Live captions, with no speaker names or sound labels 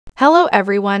Hello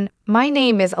everyone, my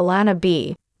name is Alana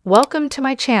B. Welcome to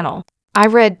my channel. I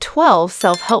read 12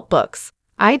 self-help books.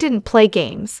 I didn't play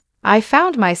games. I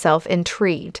found myself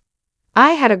intrigued.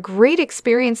 I had a great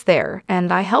experience there,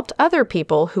 and I helped other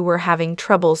people who were having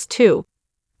troubles too.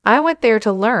 I went there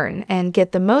to learn and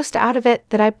get the most out of it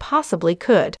that I possibly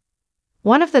could.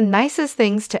 One of the nicest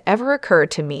things to ever occur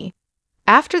to me.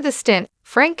 After the stint,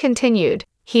 Frank continued,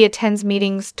 he attends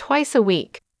meetings twice a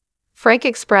week. Frank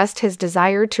expressed his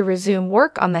desire to resume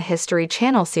work on the History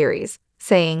Channel series,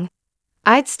 saying,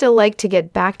 "I'd still like to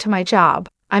get back to my job.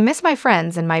 I miss my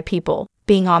friends and my people,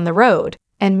 being on the road,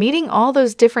 and meeting all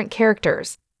those different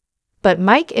characters." But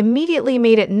Mike immediately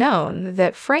made it known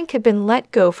that Frank had been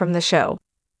let go from the show.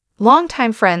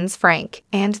 Longtime friends Frank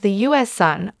and the U.S.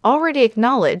 Sun already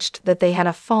acknowledged that they had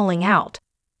a falling out.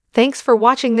 Thanks for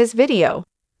watching this video.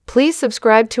 Please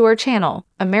subscribe to our channel,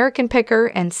 American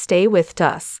Picker, and stay with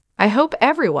us. I hope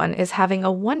everyone is having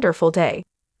a wonderful day.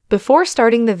 Before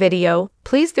starting the video,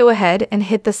 please go ahead and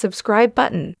hit the subscribe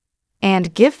button.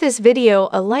 And give this video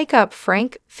a like up.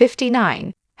 Frank,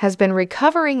 59, has been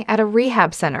recovering at a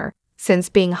rehab center since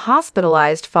being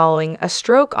hospitalized following a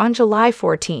stroke on July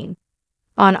 14.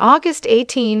 On August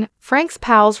 18, Frank's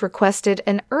pals requested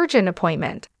an urgent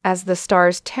appointment as the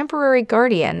star's temporary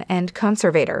guardian and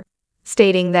conservator,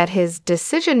 stating that his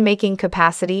decision-making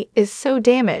capacity is so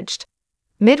damaged.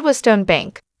 Midwestone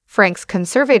Bank, Frank's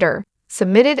conservator,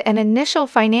 submitted an initial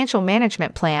financial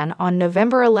management plan on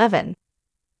November 11.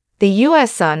 The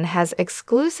U.S. Sun has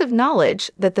exclusive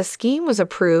knowledge that the scheme was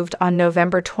approved on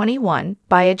November 21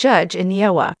 by a judge in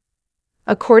Iowa.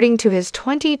 According to his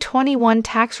 2021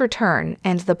 tax return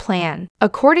and the plan,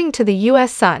 according to the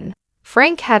U.S. Sun,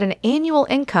 Frank had an annual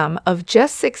income of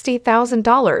just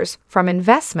 $60,000 from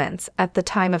investments at the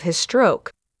time of his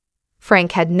stroke.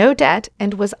 Frank had no debt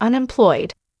and was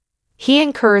unemployed. He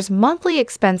incurs monthly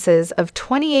expenses of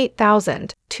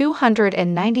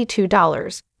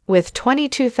 $28,292, with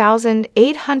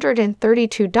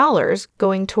 $22,832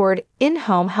 going toward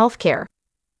in-home health care.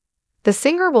 The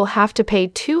singer will have to pay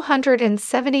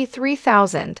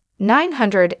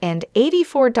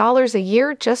 $273,984 a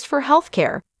year just for health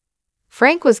care.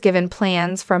 Frank was given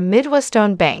plans from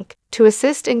Midwestone Bank to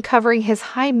assist in covering his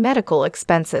high medical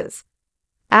expenses.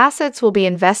 Assets will be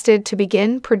invested to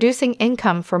begin producing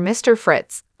income for Mr.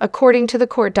 Fritz, according to the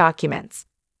court documents.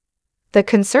 The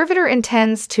conservator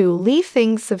intends to leave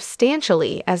things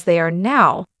substantially as they are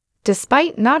now,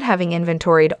 despite not having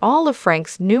inventoried all of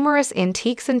Frank's numerous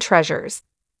antiques and treasures.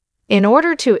 In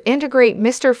order to integrate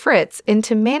Mr. Fritz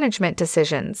into management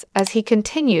decisions as he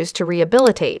continues to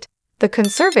rehabilitate, the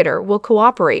conservator will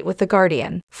cooperate with the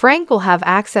guardian. Frank will have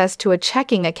access to a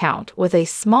checking account with a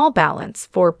small balance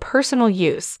for personal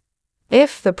use.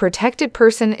 If the protected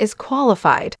person is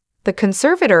qualified, the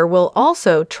conservator will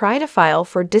also try to file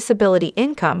for disability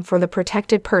income for the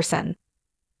protected person.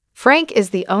 Frank is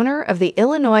the owner of the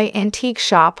Illinois antique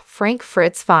shop Frank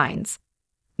Fritz Finds.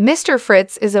 Mr.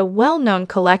 Fritz is a well-known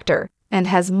collector and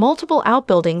has multiple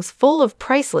outbuildings full of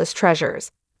priceless treasures,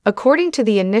 according to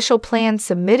the initial plan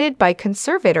submitted by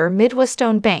conservator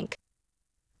Midwestone Bank.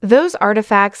 Those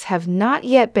artifacts have not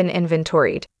yet been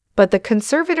inventoried, but the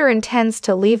conservator intends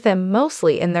to leave them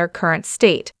mostly in their current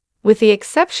state, with the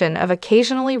exception of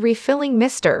occasionally refilling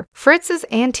Mr. Fritz's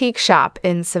antique shop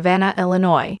in Savannah,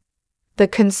 Illinois. The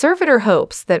conservator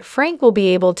hopes that Frank will be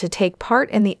able to take part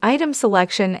in the item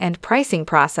selection and pricing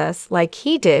process like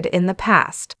he did in the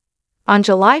past. On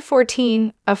July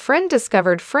 14, a friend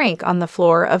discovered Frank on the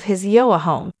floor of his Iowa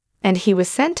home, and he was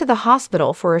sent to the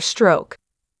hospital for a stroke.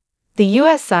 The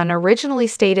U.S. Sun originally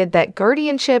stated that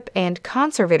guardianship and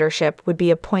conservatorship would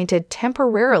be appointed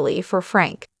temporarily for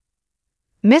Frank.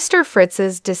 Mr.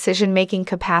 Fritz's decision-making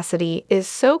capacity is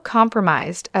so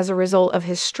compromised as a result of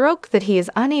his stroke that he is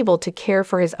unable to care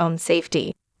for his own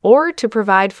safety or to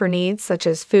provide for needs such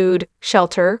as food,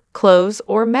 shelter, clothes,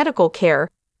 or medical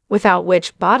care, without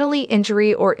which bodily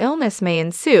injury or illness may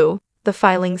ensue, the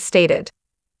filing stated.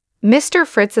 Mr.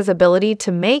 Fritz's ability to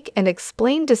make and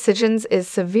explain decisions is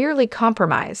severely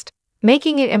compromised,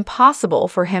 making it impossible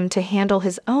for him to handle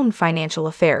his own financial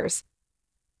affairs.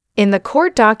 In the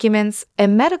court documents, a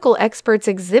medical expert's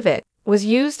exhibit was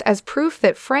used as proof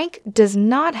that Frank does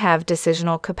not have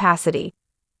decisional capacity.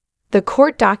 The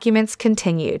court documents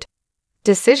continued.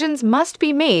 Decisions must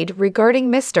be made regarding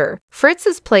Mr.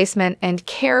 Fritz's placement and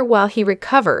care while he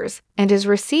recovers and is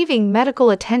receiving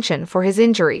medical attention for his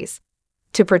injuries.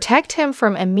 To protect him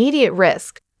from immediate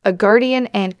risk, a guardian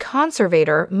and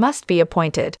conservator must be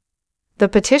appointed. The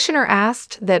petitioner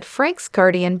asked that Frank's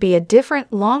guardian be a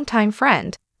different longtime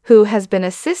friend who has been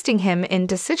assisting him in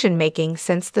decision-making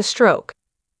since the stroke.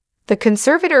 The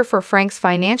conservator for Frank's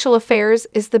financial affairs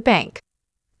is the bank.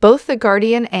 Both the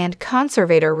guardian and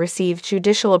conservator received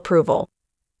judicial approval.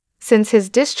 Since his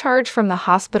discharge from the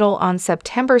hospital on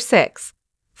September 6,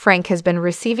 Frank has been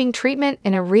receiving treatment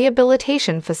in a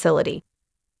rehabilitation facility.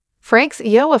 Frank's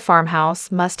Iowa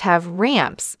farmhouse must have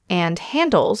ramps and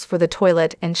handles for the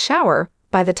toilet and shower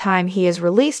by the time he is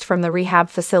released from the rehab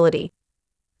facility.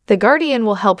 The guardian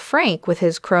will help Frank with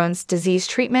his Crohn's disease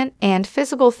treatment and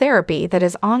physical therapy that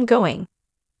is ongoing,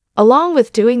 along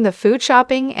with doing the food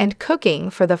shopping and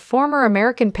cooking for the former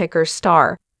American Pickers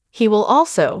star. He will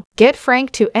also get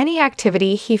Frank to any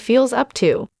activity he feels up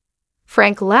to.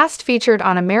 Frank last featured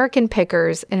on American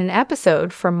Pickers in an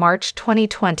episode from March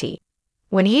 2020,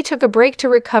 when he took a break to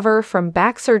recover from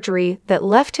back surgery that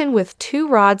left him with 2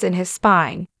 rods in his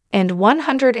spine and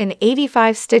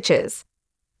 185 stitches.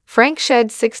 Frank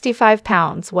shed 65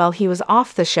 pounds while he was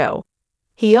off the show.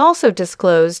 He also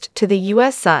disclosed to the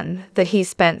U.S. Sun that he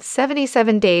spent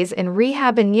 77 days in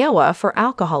rehab in Iowa for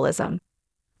alcoholism.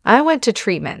 "I went to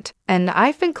treatment, and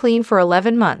I've been clean for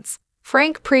 11 months,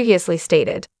 Frank previously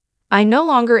stated. "I no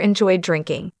longer enjoy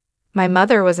drinking. My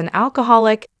mother was an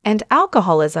alcoholic, and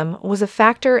alcoholism was a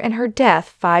factor in her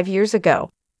death 5 years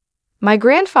ago. My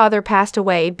grandfather passed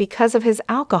away because of his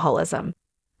alcoholism.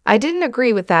 I didn't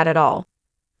agree with that at all.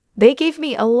 They gave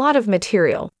me a lot of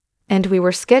material, and we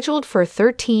were scheduled for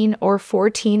 13 or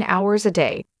 14 hours a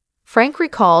day," Frank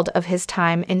recalled of his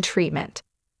time in treatment.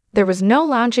 "There was no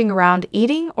lounging around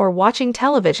eating or watching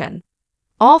television.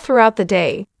 All throughout the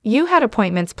day, you had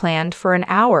appointments planned for an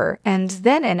hour and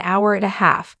then an hour and a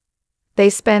half. They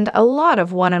spend a lot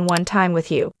of one-on-one time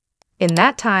with you. In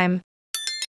that time,